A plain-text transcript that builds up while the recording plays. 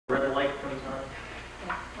Red light comes on.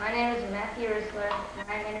 My name is Matthew Risler, and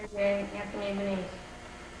I am interviewing Anthony Beniz.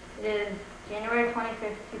 It is January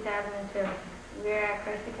 25th, 2002. We are at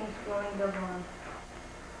Christ the King School in Dublin.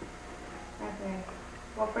 Anthony,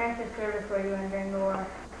 what branch of service were you in during the war?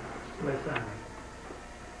 West Army.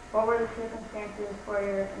 What were the circumstances for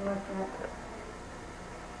your enlistment?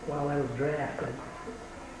 While I was drafted,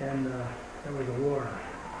 and there was a war.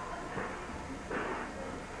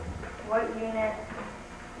 What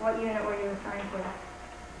unit were you assigned to?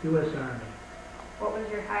 U.S. Army, What was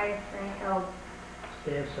your highest rank held?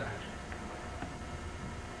 Staff Sergeant.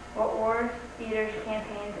 What wars, theaters,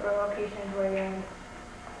 campaigns, or locations were you in?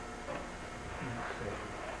 Let's see.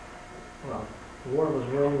 Well, the war was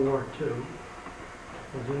World War II.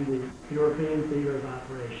 It was in the European theater of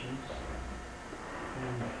operations.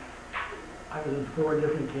 And I was in 4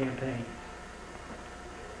 different campaigns.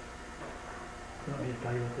 You want me to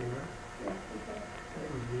tell you what they were? Yes, you said. It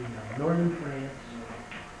was the northern France,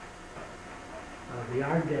 the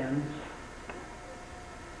Ardennes,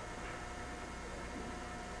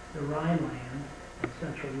 the Rhineland, and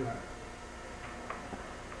Central Europe.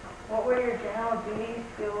 What were your general duties,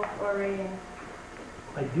 skills, or ratings?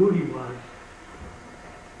 My duty was,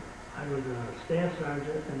 I was a staff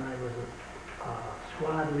sergeant and I was a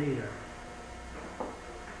squad leader,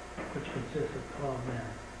 which consists of 12 men.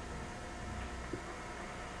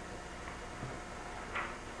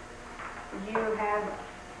 Did you have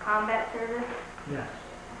combat service? Yes.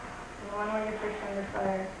 And when were you first under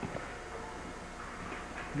fire?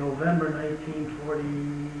 November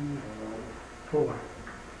 1944.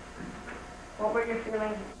 What were your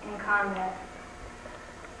feelings in combat?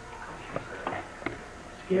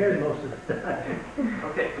 Scared most of the time.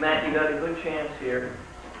 Okay, Matt, you got a good chance here.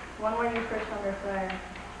 When were you first under fire?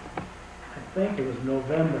 I think it was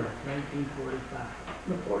November 1945.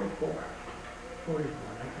 No, 44.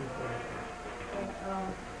 1944. Okay,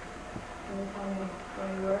 can you tell me where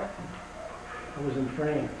you were? I was in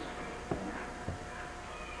France.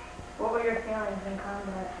 What were your feelings in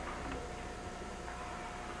combat?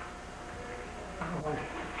 Oh,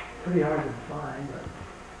 it's pretty hard to define, but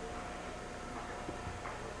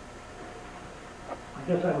I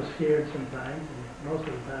guess I was scared sometimes, and most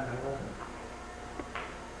of the time I wasn't.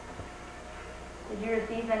 Did you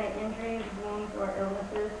receive any injuries, wounds, or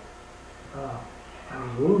illnesses? I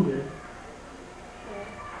was wounded Okay.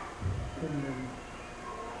 in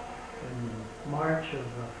March of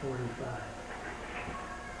 45.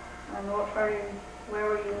 And where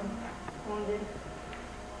were you wounded?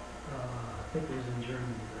 I think it was in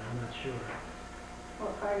Germany, but I'm not sure.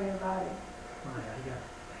 What part of your body? I got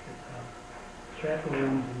shrapnel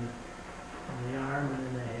wounds in the arm and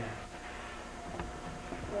in the head.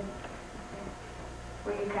 Good.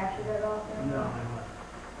 Were you captured at all? No, I wasn't.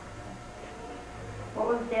 What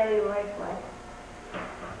was daily life like?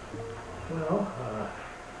 Well,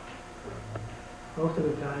 most of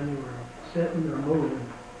the time you were sitting or moving.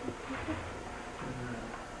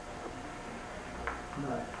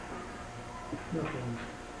 Nothing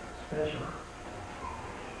special.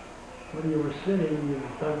 When you were sitting, you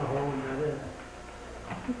dug a hole and got in it.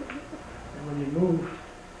 And when you moved,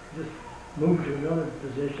 just moved to another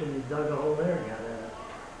position, you dug a hole there and got in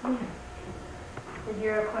it. Did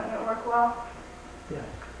your equipment work well? Yes.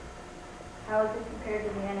 How was it compared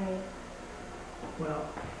to the enemy? Well,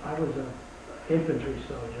 I was an infantry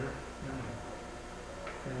soldier,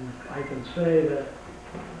 and I can say that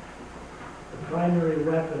the primary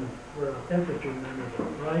weapon for an infantryman is a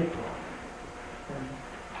rifle, and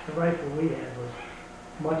the rifle we had was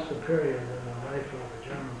much superior than the rifle the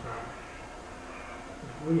Germans had.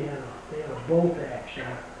 They had a bolt action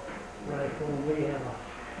rifle, and we had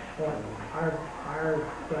our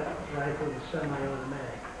rifle was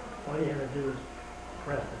semi-automatic. All you had to do was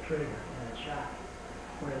press the trigger and it shot.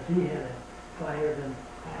 Whereas he had it fired and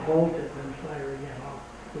bolted and fire again. All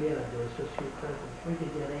we had to do was just keep pressing. We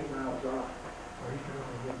could get 8 rounds off, or he could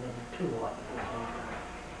only get maybe 2 off at the same time.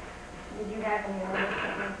 Did you have any other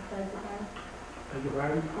equipment besides the gun? Beg your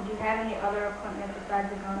pardon? Did you have any other equipment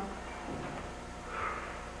besides the gun?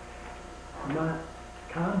 Not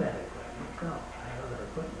combat equipment, no. I had other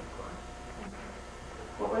equipment, of course.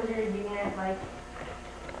 What was your unit like?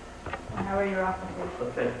 And how were your officers?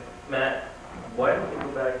 Okay, Matt, why don't we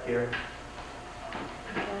go back here?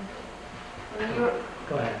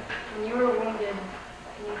 Go ahead. When you were wounded,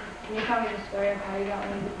 can you tell me the story of how you got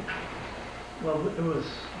wounded? Well, we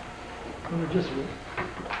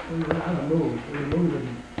were on the move. We were moving,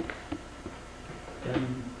 and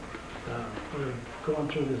we were going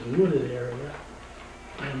through this wooded area,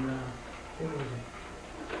 and it was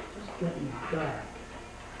just getting dark.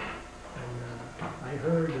 And I I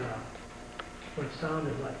heard what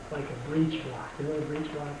sounded like a breech block. You know what a breech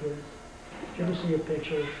block is? Did you ever see a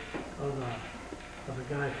picture of a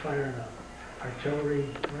guy firing a artillery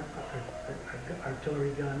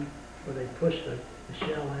gun where they push the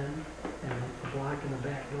shell in and the block in the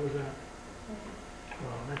back goes up?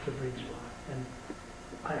 Well, that's a breech block. And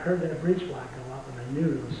I heard that breech block go up, and I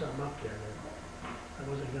knew there was something up there that I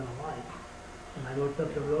wasn't going to like. And I looked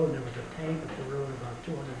up the road, and there was a tank up the road about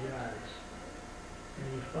 200 yards. And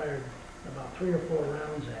he fired about 3 or 4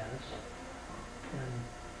 rounds at us, and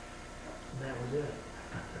that was it.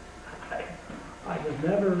 I was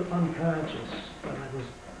never unconscious, but I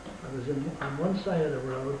was on one side of the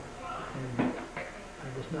road, and I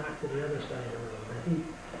was knocked to the other side of the road. I think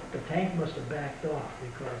the tank must have backed off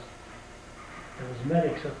because there was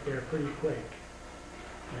medics up there pretty quick.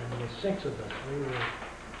 And there was 6 of us. We were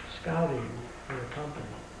scouting for the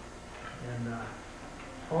company. And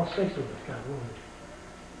all 6 of us got wounded.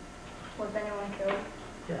 Was anyone killed?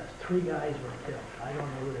 Yes, 3 guys were killed. I don't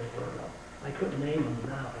know who they were, though. I couldn't name them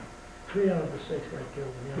now. 3 out of the 6 got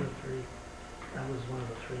killed, and the other 3, I was one of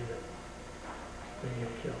the 3 that didn't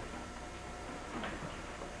get killed.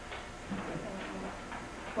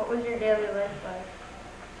 What was your daily life like?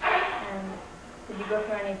 And did you go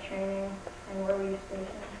through any training? And where were you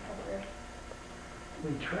stationed up there?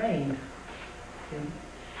 We trained in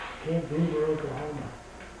Camp Hoover, Oklahoma.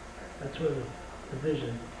 That's where the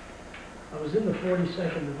division. I was in the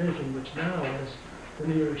 42nd Division, which now is the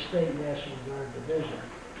New York State National Guard Division.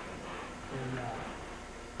 And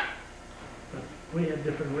but we had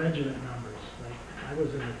different regiment numbers. Like I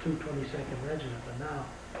was in the 222nd Regiment, but now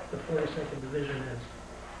the 42nd Division has,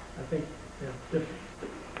 I think,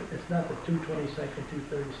 it's not the 222nd, 232nd,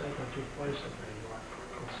 242nd anymore.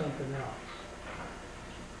 It's something else.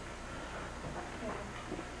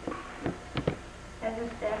 As a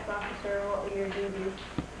staff officer, what were your duties?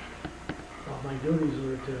 Well, my duties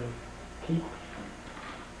were to keep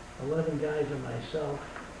 11 guys and myself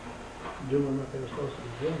doing what they were supposed to be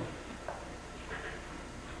doing.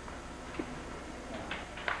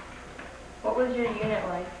 What was your unit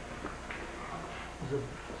like? It was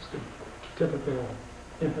just a typical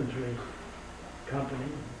infantry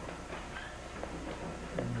company.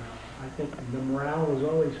 And I think the morale was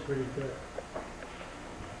always pretty good.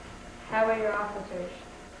 How were your officers?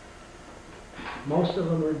 Most of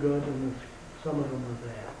them were good and some of them were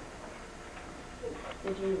bad.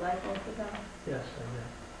 Did you like most of them? Yes, I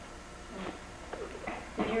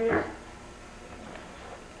did. Did you?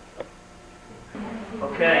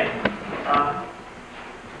 Okay.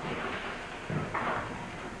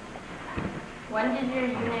 When did your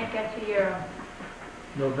unit get to Europe?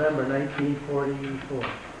 November 1944. Can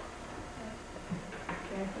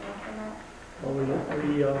you answer that for that?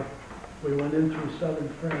 Well, we went in through southern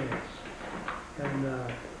France, and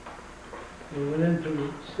we went into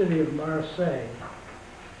the city of Marseille,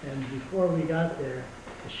 and before we got there,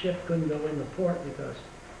 the ship couldn't go into port because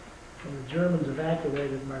when the Germans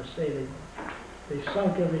evacuated Marseille, they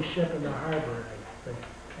sunk every ship in the harbor,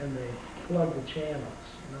 and they plugged the channels,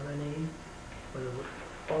 you know what I mean?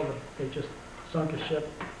 They just sunk a ship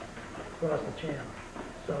across the channel.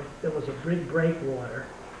 So there was a big breakwater,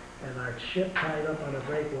 and our ship tied up on a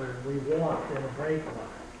breakwater, and we walked in a breakwater.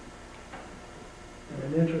 And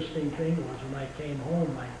an interesting thing was when I came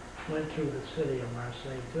home, I went through the city of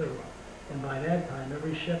Marseille too, and by that time,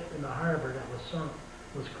 every ship in the harbor that was sunk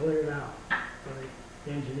was cleared out. So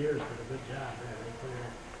the engineers did a good job there. They cleared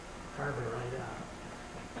the harbor right out.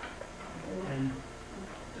 And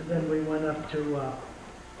then we went up to,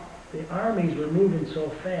 the armies were moving so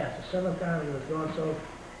fast. The 7th Army was going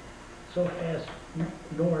so fast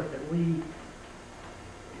north that we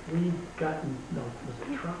got in, no, was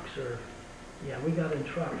it trucks or, yeah, we got in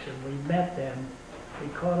trucks and we met them. We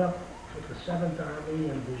caught up with the 7th Army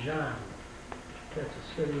in Dijon. That's a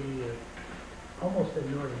city almost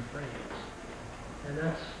in northern France. And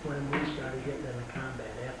that's when we started getting into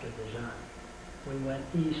combat, after Dijon. We went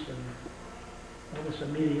east and almost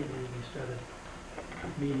immediately we started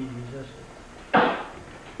meeting resistance.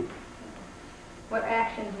 What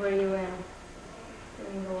actions were you in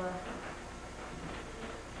during the war?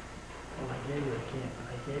 Well, I gave you the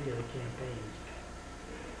campaigns.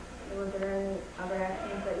 Was there any other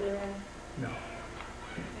actions that you were in? No.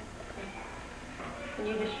 Can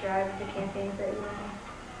you describe the campaigns that you were in?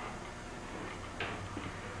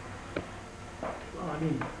 Well, I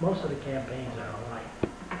mean, most of the campaigns are alike.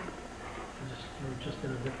 We're just in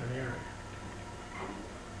a different area.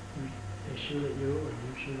 They shoot at you, or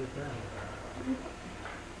you shoot at them.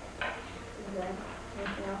 Is there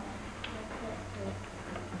anything else?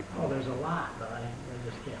 Oh, there's a lot, but I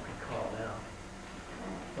just can't recall now.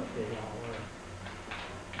 what they all were.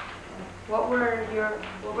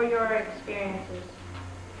 What were your experiences?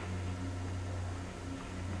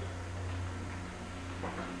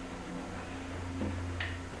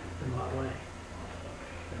 In what way?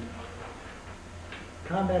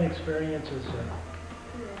 Combat experiences,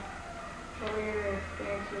 What were your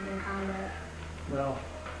experiences in combat? well,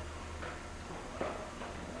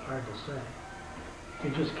 hard to say.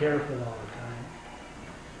 You're just careful all the time.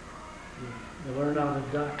 You learn how to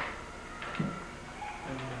duck. And,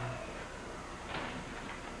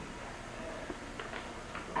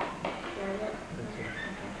 Got it? that's it.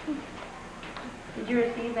 Did you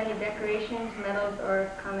receive any decorations, medals,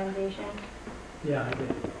 or commendations? Yeah, I did.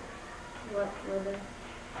 What were they?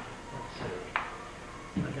 Let's see.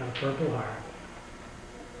 I got a Purple Heart.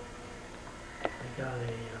 I got a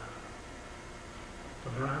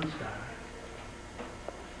Bronze Star.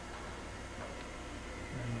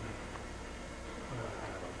 And,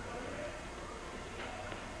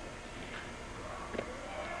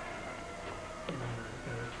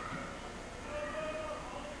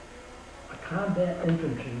 a combat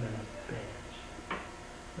infantryman badge.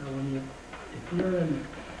 Now, if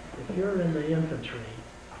you're in the infantry,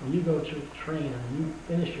 when you go through training, you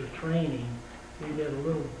finish your training, you get a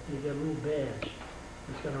little badge.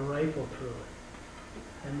 It's got a rifle through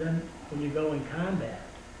it. And then when you go in combat,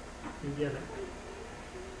 you get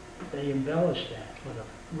they embellish that with a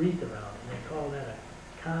wreath around it. They call that a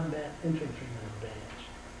combat infantryman badge.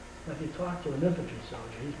 Now, if you talk to an infantry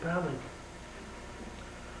soldier, he's probably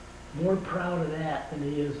more proud of that than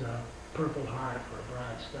he is a Purple Heart or a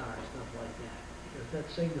Bronze Star, stuff like that. Because that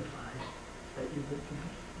signifies that you've been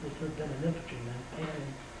an infantryman and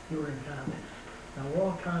you were in combat. Now,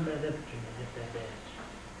 all combat infantrymen get that badge.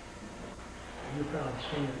 You've probably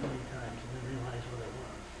seen it many times and then realize what it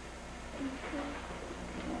was.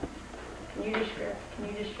 Can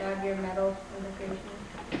you describe your medals and decorations?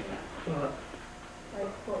 Well, Like,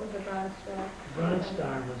 what was the Bronze Star? Bronze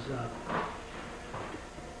Star was,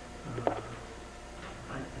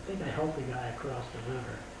 I think I helped the guy across the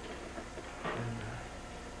river. And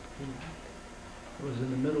it was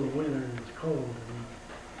in the middle of winter and it was cold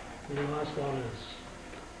and he lost all his,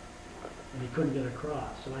 and he couldn't get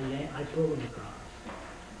across. So I pulled him across.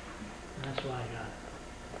 And that's why I got it.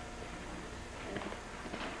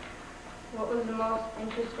 What was the most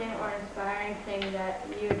interesting or inspiring thing that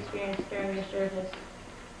you experienced during your service?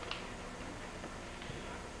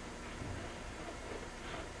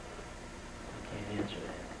 Can't answer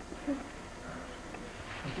that.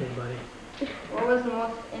 Okay, buddy. What was the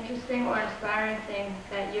most interesting or inspiring thing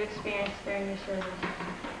that you experienced during your service?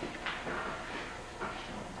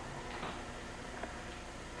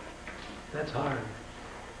 That's hard.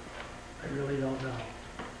 I really don't know.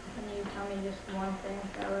 Can you tell me just one thing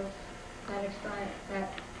that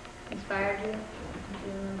inspired you? Do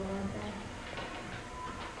you remember one thing?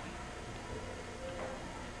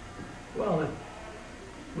 Well,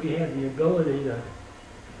 we had the ability to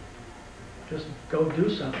just go do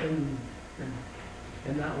something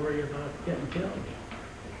and not worry about getting killed.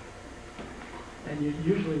 And you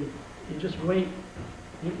just wait.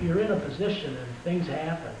 You're in a position and things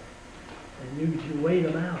happen, and you wait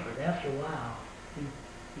them out. But after a while, you're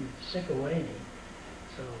sick of waiting,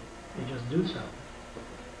 so you just do something.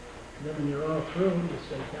 And then when you're all through, you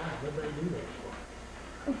say, God, what did I do that for?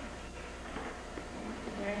 Is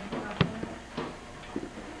there anything else in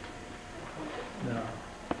there? No.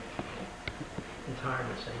 It's hard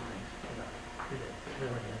to say things, it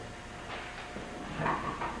really is.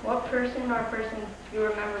 What person or persons do you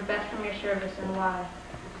remember best from your service and why?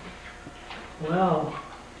 Well,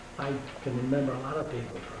 I can remember a lot of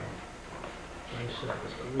people from my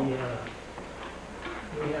service, but we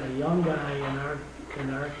had a young guy in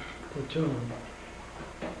our platoon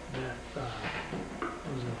that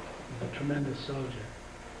was a tremendous soldier,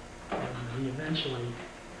 and he eventually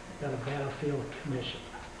got a battlefield commission.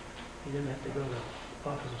 He didn't have to go to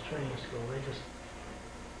officers training school. They just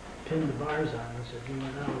pinned the bars on him and said, "You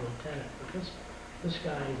are now a lieutenant." But this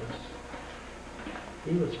guy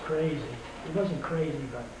was crazy. He wasn't crazy,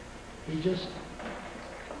 but he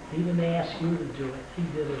didn't ask you to do it. He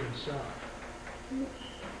did it himself.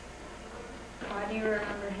 Why do you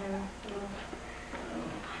remember him?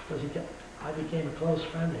 Because I became a close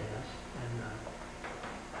friend of his, and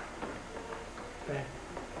in fact,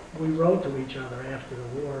 we wrote to each other after the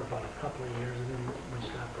war about a couple of years, and then we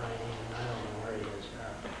stopped writing, and I don't know where he is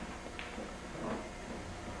now.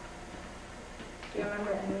 Do you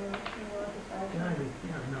remember anyone besides Yeah, I him?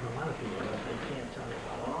 remember a lot of people, but I can't tell you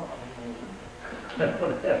about all of them. I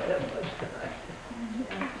don't have that much time.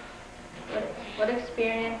 What What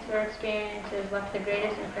experience or experiences left the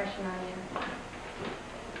greatest impression on you?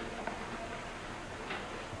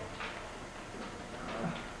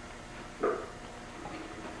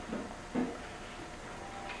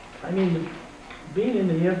 I mean, being in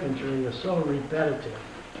the infantry is so repetitive.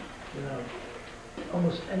 You know,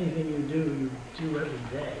 almost anything you do every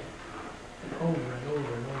day, over and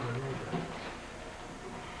over and over and over.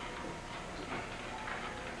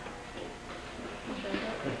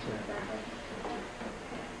 That's it.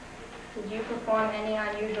 Did you perform any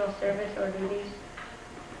unusual service or duties?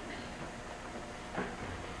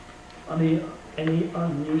 Any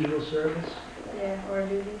unusual service? Yeah, or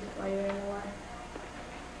duties while you were in the war?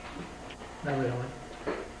 Not really.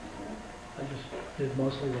 I just did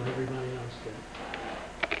mostly what everybody else did.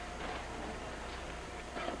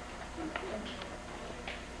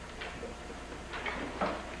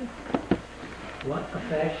 What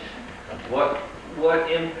effect?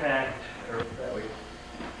 What impact or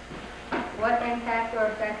What impact or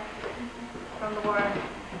effect from the war?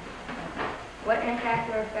 What impact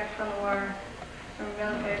or effect from the war from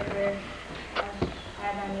military career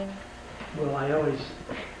had on you? Well, I always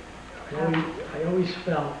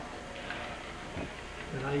felt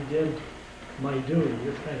that I did my duty.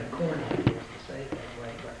 It's kind of corny I used to say it that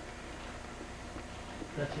way, but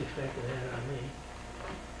that's the effect it had on me.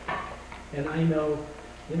 And I know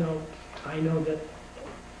that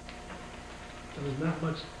there was not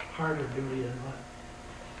much harder duty than what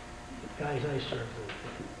the guys I served with.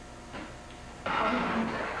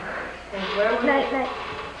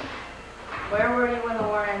 Where were you when the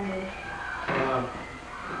war ended? I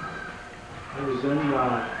was in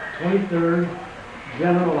 23rd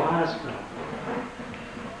General Hospital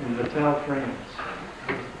in Naval, France. I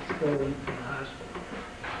was still in the hospital.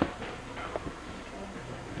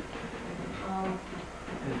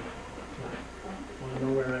 Want to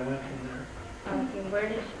know where I went from there? Okay,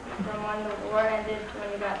 from when the war ended to when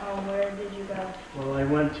you got home, where did you go? Well, I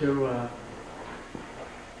went to,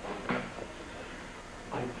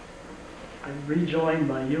 I rejoined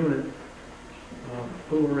my unit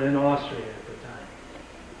who were in Austria at the time,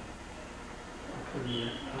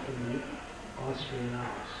 up in the Austrian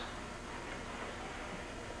Alps.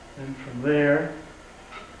 And from there,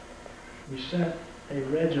 we sent a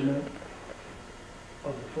regiment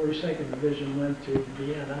of the 42nd Division went to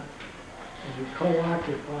Vienna, and we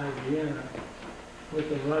co-occupied Vienna with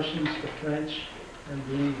the Russians, the French, and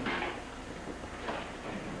the English.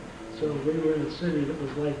 So we were in a city that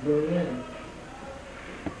was like Berlin.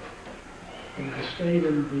 And we stayed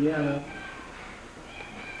in Vienna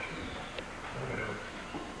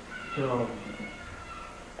till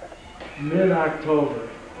mid-October.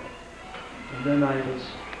 And then I was,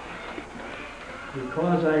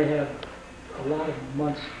 because I had a lot of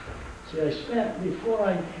months, see, I spent, before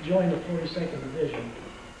I joined the 42nd Division,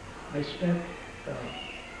 I spent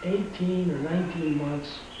 18 or 19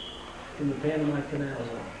 months in the Panama Canal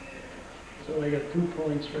Zone. So I got 2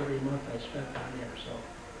 points for every month I spent down there. So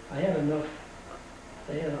I had enough.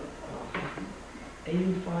 They had a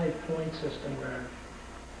 85-point system where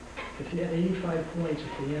if you had 85 points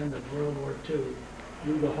at the end of World War II,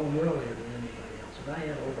 you go home earlier than anybody else. And I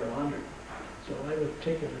had over 100. So I was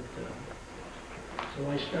ticketed. So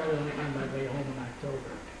I started on my way home in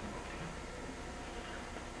October.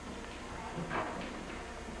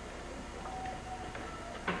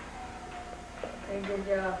 Okay, did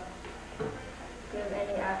you have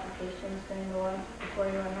any occupations during the war before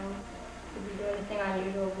you went home? Did you do anything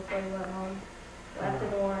unusual before you went home? After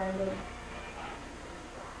the war ended?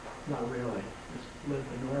 Not really. Just lived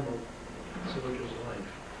a normal soldier's life.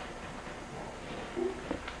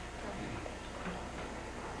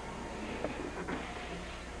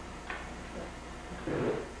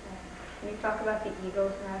 Can you talk about the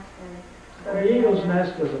Eagle's Nest? The Eagle's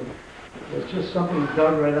Nest was just something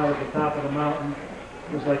dug right out at the top of the mountain.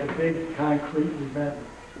 It was like a big concrete event.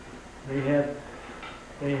 They had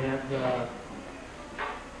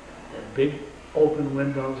big open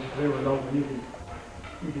windows. They were open.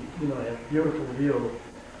 You could have beautiful view.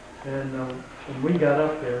 And when we got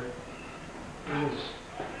up there,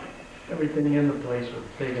 everything in the place was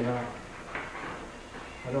taken out.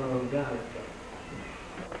 I don't know who got it, but.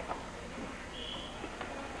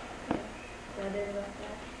 About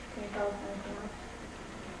that? Can you tell us anything else?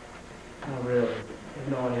 Not really.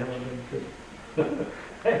 No, I haven't been good.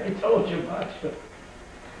 I haven't told you much, but.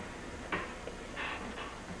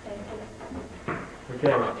 Thank you.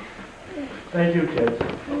 Okay. Thank you, kids,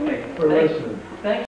 for listening. Thank